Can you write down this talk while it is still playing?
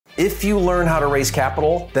if you learn how to raise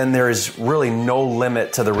capital, then there is really no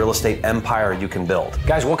limit to the real estate empire you can build.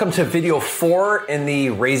 Guys, welcome to video 4 in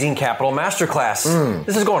the Raising Capital Masterclass.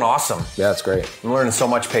 This is going awesome. Yeah, that's great. I'm learning so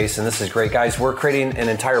much pace, and this is great. Guys, we're creating an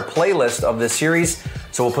entire playlist of this series,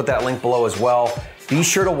 so we'll put that link below as well. Be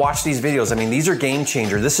sure to watch these videos. I mean, these are game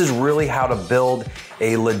changer. This is really how to build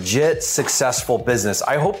a legit, successful business.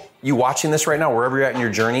 I hope you watching this right now, wherever you're at in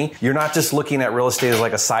your journey, you're not just looking at real estate as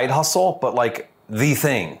like a side hustle, but like the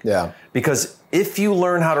thing. Yeah. Because if you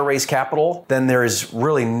learn how to raise capital, then there is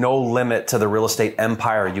really no limit to the real estate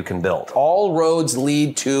empire you can build. All roads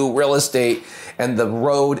lead to real estate, and the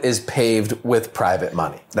road is paved with private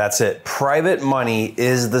money. That's it. Private money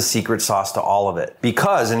is the secret sauce to all of it.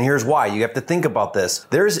 Because, and here's why, you have to think about this.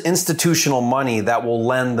 There's institutional money that will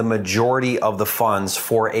lend the majority of the funds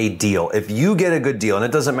for a deal. If you get a good deal, and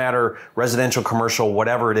it doesn't matter, residential, commercial,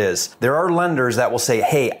 whatever it is, there are lenders that will say,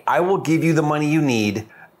 hey, I will give you the money you need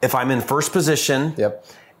if I'm in first position. Yep.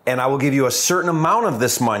 And I will give you a certain amount of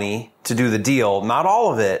this money to do the deal. Not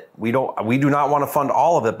all of it. We do not want to fund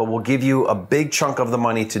all of it, but we'll give you a big chunk of the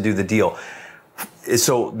money to do the deal.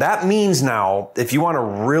 So that means now, if you want to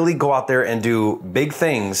really go out there and do big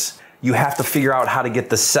things, you have to figure out how to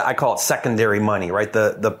get I call it secondary money, right?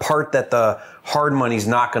 The part that the hard money's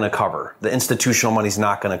not going to cover, the institutional money's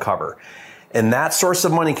not going to cover. And that source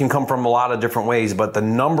of money can come from a lot of different ways, but the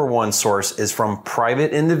number one source is from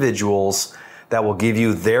private individuals that will give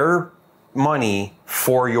you their money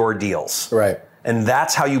for your deals. Right. And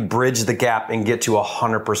that's how you bridge the gap and get to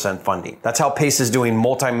 100% funding. That's how Pace is doing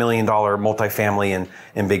multi-million-dollar multifamily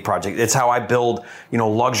and big projects. It's how I build,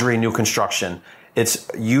 luxury new construction. It's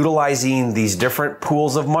utilizing these different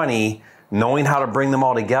pools of money, knowing how to bring them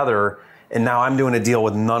all together. And now I'm doing a deal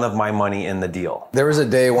with none of my money in the deal. There was a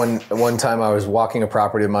day one time I was walking a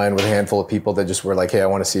property of mine with a handful of people that just were like, hey, I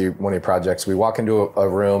want to see one of your projects. We walk into a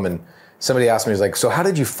room and somebody asked me, he's like, so how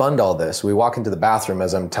did you fund all this? We walk into the bathroom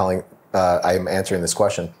as I'm answering this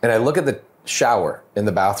question. And I look at the shower in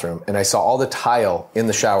the bathroom and I saw all the tile in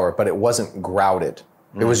the shower, but it wasn't grouted.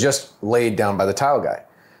 It was just laid down by the tile guy.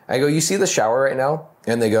 I go, you see the shower right now?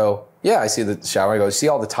 And they go, yeah, I see the shower. I go, see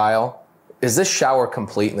all the tile? Is this shower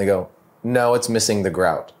complete? And they go, no, it's missing the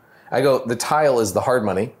grout. I go, the tile is the hard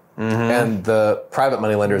money, and the private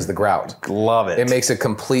money lender is the grout. Love it. It makes a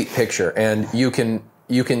complete picture, and you can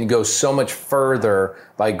go so much further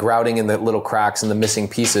by grouting in the little cracks and the missing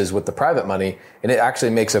pieces with the private money, and it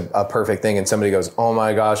actually makes a perfect thing. And somebody goes, oh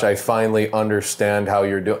my gosh, I finally understand how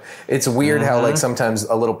you're doing. It's weird how like sometimes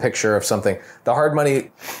a little picture of something, the hard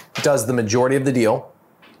money does the majority of the deal.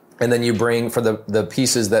 And then you bring for the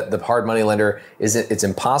pieces that the hard money lender it's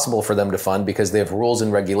impossible for them to fund because they have rules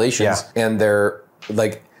and regulations. Yeah. And they're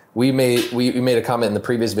like, we made a comment in the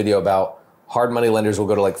previous video about hard money lenders will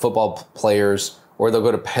go to like football players or they'll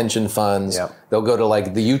go to pension funds. Yep. They'll go to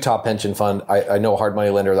like the Utah pension fund. I know a hard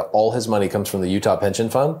money lender that all his money comes from the Utah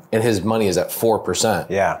pension fund and his money is at 4%.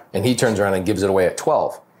 Yeah. And he turns around and gives it away at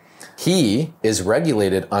 12. He is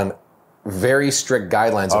regulated on very strict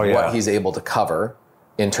guidelines of what he's able to cover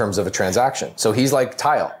in terms of a transaction. So he's like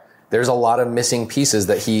tile. There's a lot of missing pieces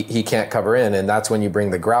that he can't cover in, and that's when you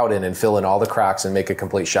bring the grout in and fill in all the cracks and make a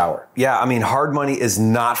complete shower. Yeah, I mean, hard money is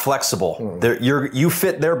not flexible. You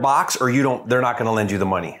fit their box or you don't. They're not going to lend you the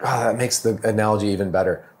money. Oh, that makes the analogy even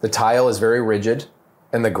better. The tile is very rigid,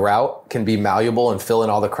 and the grout can be malleable and fill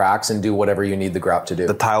in all the cracks and do whatever you need the grout to do.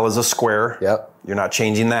 The tile is a square. Yep. You're not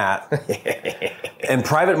changing that. And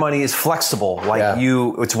private money is flexible. Like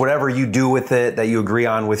it's whatever you do with it that you agree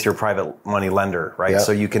on with your private money lender, right? Yep.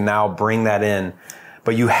 So you can now bring that in,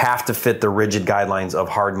 but you have to fit the rigid guidelines of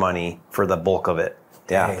hard money for the bulk of it.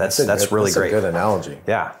 Yeah, Dang, that's really great. That's a good analogy.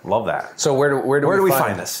 Yeah, love that. So where do we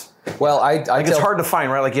find this? Well, it's hard to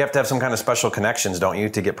find, right? Like you have to have some kind of special connections, don't you,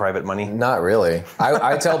 to get private money? Not really.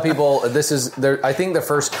 I tell people I think the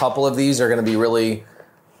first couple of these are going to be really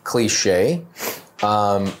cliche.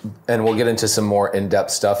 And we'll get into some more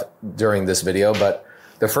in-depth stuff during this video. But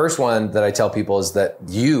the first one that I tell people is that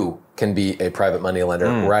you can be a private money lender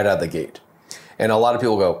right out of the gate. And a lot of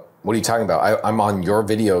people go, what are you talking about? I'm on your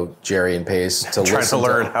video, Jerry and Pace, trying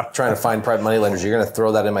to find private money lenders. You're going to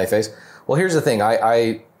throw that in my face? Well, here's the thing.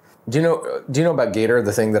 Do you know about Gator,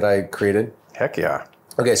 the thing that I created? Heck yeah.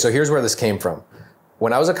 Okay, so here's where this came from.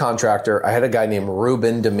 When I was a contractor, I had a guy named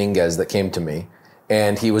Ruben Dominguez that came to me,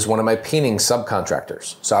 and he was one of my painting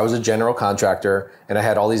subcontractors. So I was a general contractor, and I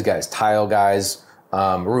had all these guys, tile guys,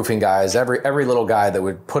 roofing guys, every little guy that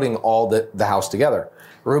was putting all the house together.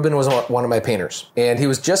 Ruben was one of my painters, and he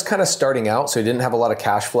was just kind of starting out, so he didn't have a lot of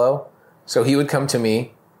cash flow. So he would come to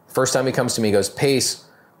me. First time he comes to me, he goes, Pace,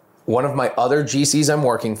 One of my other GCs I'm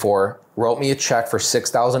working for wrote me a check for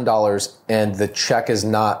 $6,000 and the check is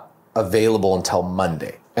not available until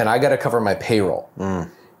Monday. And I got to cover my payroll.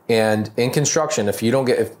 And in construction, if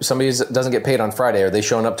somebody doesn't get paid on Friday, are they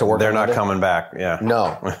showing up to work? They're not coming back. Yeah.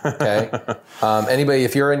 No. Okay. Anybody,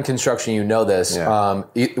 if you're in construction, you know this. Yeah.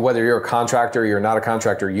 Whether you're a contractor, you're not a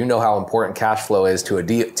contractor, you know how important cash flow is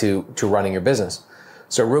to running your business.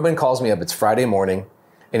 So Ruben calls me up. It's Friday morning,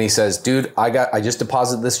 and he says, "Dude, I just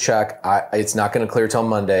deposited this check. It's not going to clear till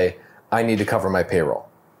Monday. I need to cover my payroll."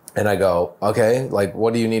 And I go, "Okay. Like,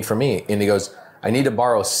 what do you need from me?" And he goes, "I need to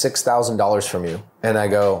borrow $6,000 from you." And I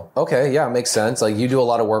go, "Okay, yeah, makes sense. Like, you do a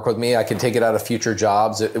lot of work with me. I can take it out of future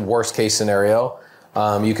jobs. Worst case scenario,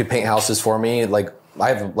 you could paint houses for me. Like, I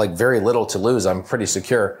have like very little to lose. I'm pretty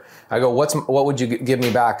secure." I go, "What would you give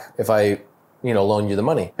me back if I, loan you the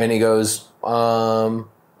money?" And he goes,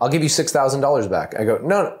 "I'll give you $6,000 back." I go,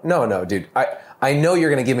 No, dude. I know you're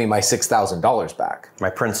going to give me my $6,000 back. My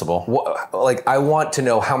principal. Like, I want to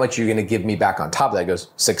know how much you're going to give me back on top of that." He goes,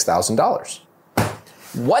 $6,000.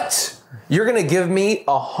 What? You're going to give me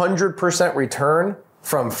 100% return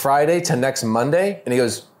from Friday to next Monday? And he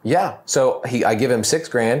goes, "Yeah." So I give him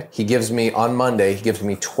 $6,000. He gives me on Monday, he gives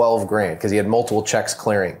me $12,000 because he had multiple checks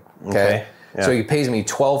clearing. Okay. Yeah. So he pays me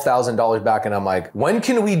 $12,000 back, and I'm like, "When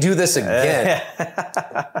can we do this again?"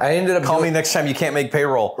 I ended up call me next time you can't make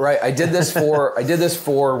payroll. Right. I did this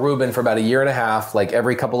for Ruben for about a year and a half. Like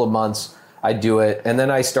every couple of months, I do it, and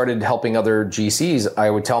then I started helping other GCs. I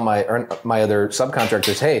would tell my other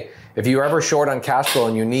subcontractors, "Hey, if you're ever short on cash flow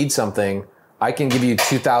and you need something, I can give you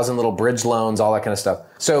 2,000 little bridge loans, all that kind of stuff."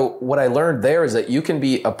 So what I learned there is that you can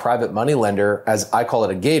be a private money lender, as I call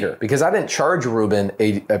it, a gator, because I didn't charge Ruben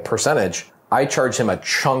a percentage. I charge him a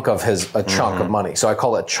chunk of of money. So I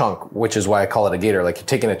call it a chunk, which is why I call it a gator. Like, you're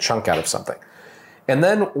taking a chunk out of something. And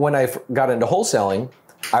then when I got into wholesaling,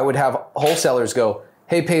 I would have wholesalers go,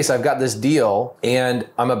 "Hey, Pace, I've got this deal and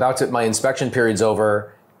my inspection period's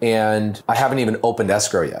over and I haven't even opened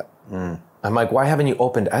escrow yet." I'm like, "Why haven't you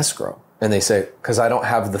opened escrow?" And they say, "Because I don't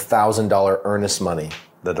have the $1,000 earnest money."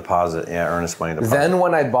 The deposit, earnest money deposit. Then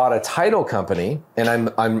when I bought a title company, and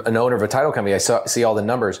I'm an owner of a title company, I see all the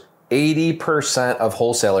numbers. 80% of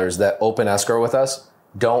wholesalers that open escrow with us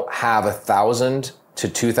don't have $1,000 to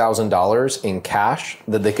 $2,000 in cash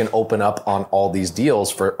that they can open up on all these deals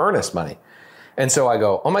for earnest money. And so I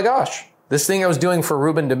go, "Oh my gosh, this thing I was doing for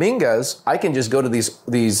Ruben Dominguez, I can just go to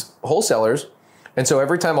these wholesalers." And so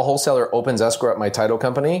every time a wholesaler opens escrow at my title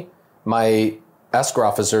company, my escrow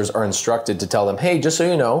officers are instructed to tell them, "Hey, just so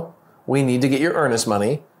you know, we need to get your earnest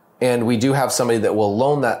money, and we do have somebody that will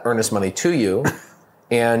loan that earnest money to you."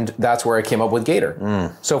 And that's where I came up with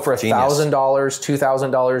Gator. So for $1,000,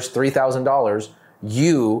 $2,000, $3,000,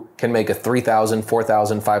 you can make a $3,000,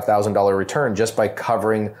 $4,000, $5,000 return just by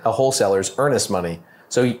covering a wholesaler's earnest money.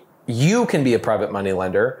 So you can be a private money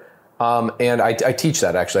lender. And I teach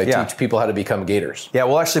that, actually. I teach people how to become Gators. Yeah,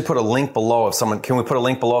 we'll actually put a link below can we put a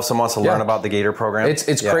link below if someone wants to learn about the Gator program?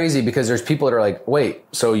 It's crazy because there's people that are like, "Wait,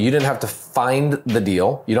 so you didn't have to find the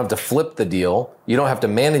deal, you don't have to flip the deal, you don't have to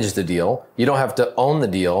manage the deal, you don't have to own the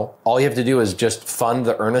deal. All you have to do is just fund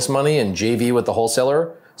the earnest money and JV with the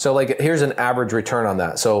wholesaler." So like, here's an average return on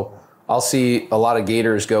that. So I'll see a lot of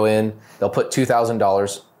Gators go in, they'll put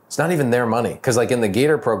 $2,000. It's not even their money. Because like in the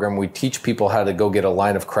Gator program, we teach people how to go get a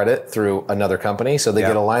line of credit through another company. So they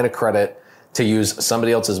get a line of credit to use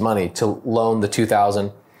somebody else's money to loan the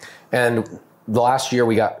 $2,000. And the last year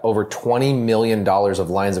we got over $20 million of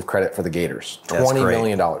lines of credit for the Gators. $20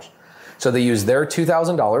 million. So they use their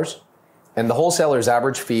 $2,000 and the wholesaler's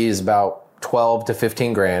average fee is about 12 to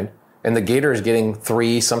 15 grand. And the Gator is getting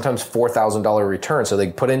 $3,000, sometimes $4,000 return. So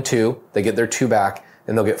they put in $2,000, they get their $2,000 back,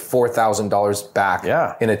 and they'll get $4,000 back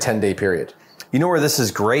in a 10-day period. You know where this is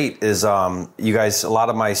great is you guys, a lot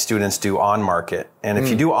of my students do on-market. And if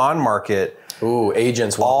you do on-market,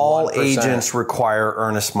 agents want all 1%. Agents require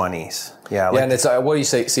earnest monies. And it's what do you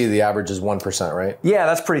see the average is 1%, right? Yeah,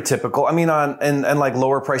 that's pretty typical. I mean, and like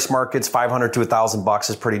lower price markets, $500 to $1,000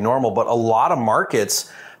 is pretty normal. But a lot of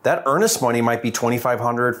markets, that earnest money might be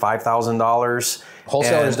 $2,500, $5,000.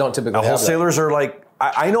 Wholesalers don't typically have wholesalers are like,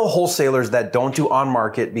 I know wholesalers that don't do on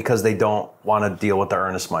market because they don't want to deal with the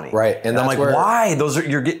earnest money. Right. And I'm like, why? Those are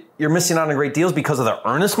you're missing out on great deals because of the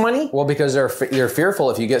earnest money? Well, because they're fearful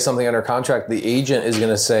if you get something under contract, the agent is going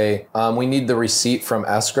to say, "We need the receipt from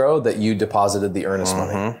escrow that you deposited the earnest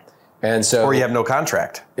money." And so, or you have no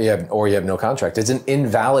contract. Or you have no contract. It's an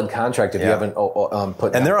invalid contract if you haven't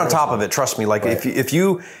put. And they're on top of it. Trust me. Like if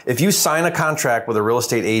you sign a contract with a real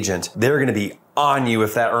estate agent, they're going to be on you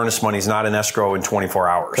if that earnest money is not in escrow in 24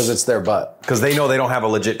 hours. Because it's their butt. Because they know they don't have a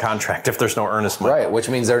legit contract if there's no earnest money. Right, which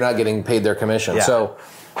means they're not getting paid their commission. Yeah. So,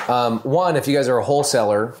 one, if you guys are a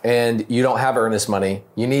wholesaler and you don't have earnest money,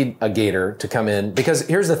 you need a gator to come in. Because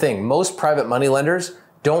here's the thing, most private money lenders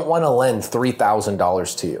don't want to lend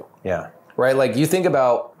 $3,000 to you. Yeah. Right? Like you think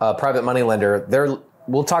about a private money lender,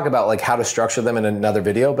 we'll talk about like how to structure them in another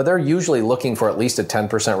video, but they're usually looking for at least a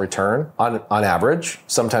 10% return on average,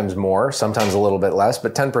 sometimes more, sometimes a little bit less,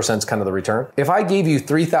 but 10% is kind of the return. If I gave you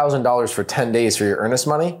 $3,000 for 10 days for your earnest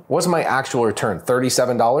money, what's my actual return?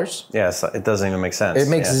 $37? Yes, it doesn't even make sense. It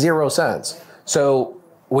makes zero sense. So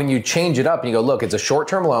when you change it up and you go, look, it's a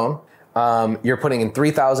short-term loan. You're putting in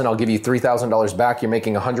 $3,000, I'll give you $3,000 back. You're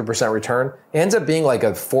making 100% return. It ends up being like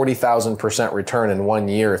a 40,000% return in 1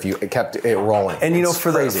 year if you kept it rolling. And you know,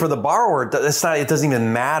 for the borrower, it doesn't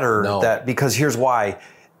even matter that, because here's why.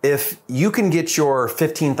 If you can get your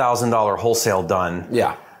 $15,000 wholesale done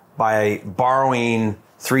by borrowing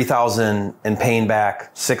 $3,000 and paying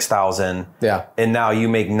back $6,000, and now you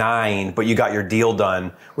make $9,000, but you got your deal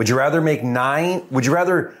done, would you rather make $9,000? Would you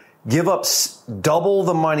rather give up double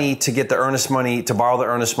the money to get the earnest money, to borrow the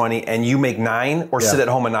earnest money, and you make $9,000, or sit at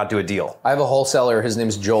home and not do a deal? I have a wholesaler, his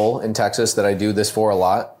name's Joel in Texas, that I do this for a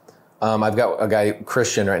lot. I've got a guy,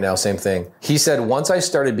 Christian, right now, same thing. He said, once I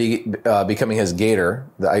started becoming his gator,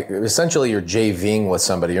 essentially you're JVing with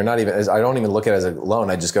somebody. You're not even, I don't even look at it as a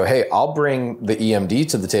loan. I just go, hey, I'll bring the EMD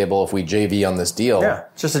to the table if we JV on this deal. Yeah,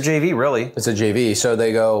 it's just a JV, really. It's a JV. So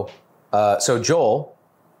they go, so Joel,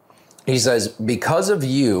 he says, because of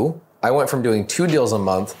you, I went from doing 2 deals a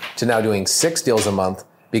month to now doing 6 deals a month,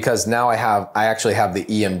 because now I actually have the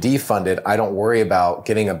EMD funded. I don't worry about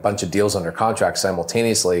getting a bunch of deals under contract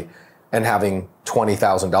simultaneously and having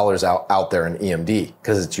 $20,000 out there in EMD,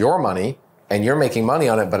 because it's your money and you're making money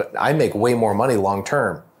on it, but I make way more money long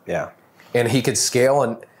term. Yeah. And he could scale,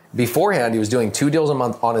 and beforehand he was doing 2 deals a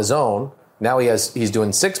month on his own. Now he's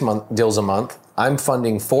doing 6 deals a month. I'm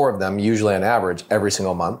funding 4 of them, usually on average, every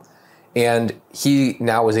single month. And he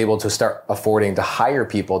now was able to start affording to hire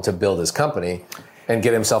people to build his company and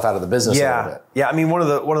get himself out of the business a little bit. Yeah, I mean, one of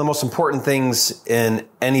the most important things in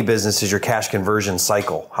any business is your cash conversion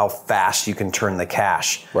cycle, how fast you can turn the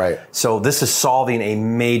cash. Right. So this is solving a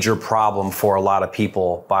major problem for a lot of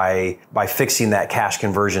people by fixing that cash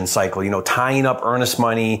conversion cycle. You know, tying up earnest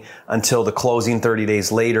money until the closing 30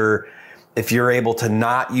 days later. If you're able to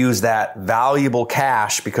not use that valuable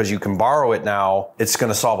cash because you can borrow it now, it's going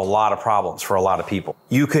to solve a lot of problems for a lot of people.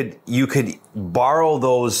 You could borrow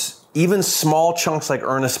those, even small chunks like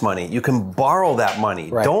earnest money. You can borrow that money.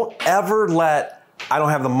 Right. Don't ever let I don't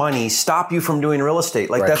have the money stop you from doing real estate.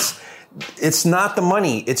 Like it's not the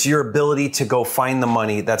money. It's your ability to go find the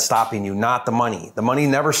money that's stopping you, not the money. The money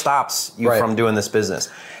never stops you from doing this business.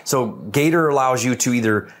 So Gator allows you to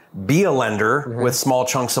either be a lender with small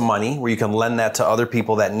chunks of money where you can lend that to other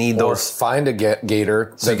people that need those. Or find a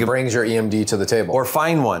gator that brings your EMD to the table. Or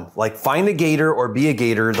find one. Like find a gator or be a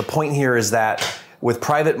gator. The point here is that with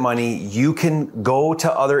private money, you can go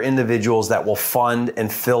to other individuals that will fund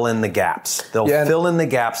and fill in the gaps. They'll fill in the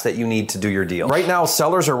gaps that you need to do your deal. Right now,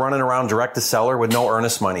 sellers are running around direct to seller with no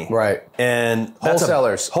earnest money. Right. And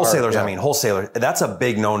wholesalers. Wholesalers. That's a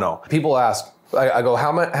big no-no. People ask, I go,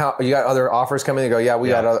 how you got other offers coming? They go, yeah, we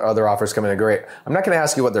got other offers coming in. Great. I'm not going to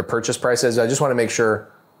ask you what their purchase price is. I just want to make sure,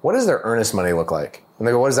 what does their earnest money look like? And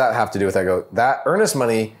they go, what does that have to do with it? I go, that earnest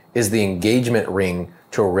money is the engagement ring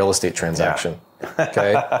to a real estate transaction. Yeah.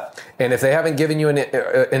 Okay. And if they haven't given you an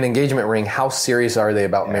engagement ring, how serious are they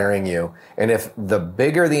about marrying you? And if the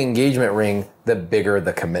bigger the engagement ring, the bigger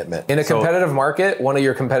the commitment. In a competitive market, one of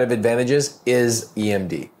your competitive advantages is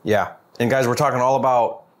EMD. Yeah. And guys, we're talking all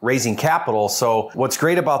about raising capital. So what's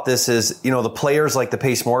great about this is, the players like the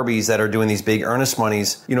Pace Morbys that are doing these big earnest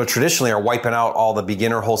monies, traditionally are wiping out all the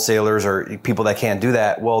beginner wholesalers or people that can't do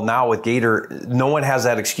that. Well, now with Gator, no one has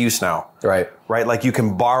that excuse now. Right. Like you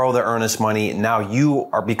can borrow the earnest money. Now you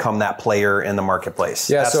are become that player in the marketplace.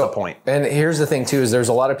 Yeah, that's the point. And here's the thing too, is there's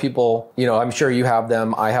a lot of people, I'm sure you have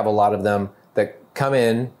them. I have a lot of them that come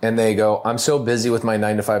in and they go, I'm so busy with my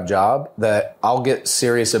 9-to-5 job that I'll get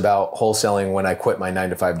serious about wholesaling when I quit my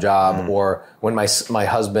 9-to-5 job or when my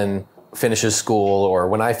husband finishes school or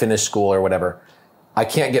when I finish school or whatever. I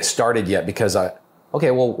can't get started yet because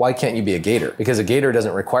why can't you be a Gator? Because a Gator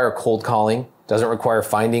doesn't require cold calling, doesn't require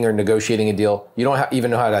finding or negotiating a deal. You don't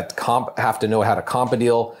even know how to comp a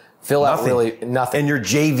deal, fill out really nothing. And you're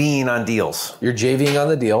JVing on deals. You're JVing on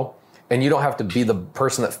the deal and you don't have to be the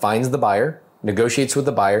person that finds the buyer. negotiates with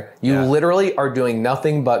the buyer. You literally are doing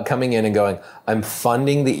nothing but coming in and going, I'm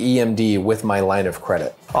funding the EMD with my line of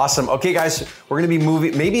credit. Awesome. Okay, guys, we're going to be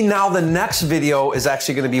moving. Maybe now the next video is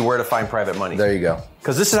actually going to be where to find private money. There you go.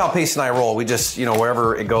 Because this is how Pace and I roll. We just,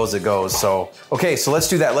 wherever it goes, it goes. So, okay, so let's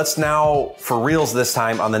do that. Let's now, for reals this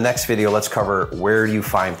time, on the next video, let's cover where do you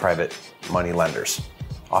find private money lenders.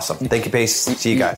 Awesome. Thank you, Pace. See you guys.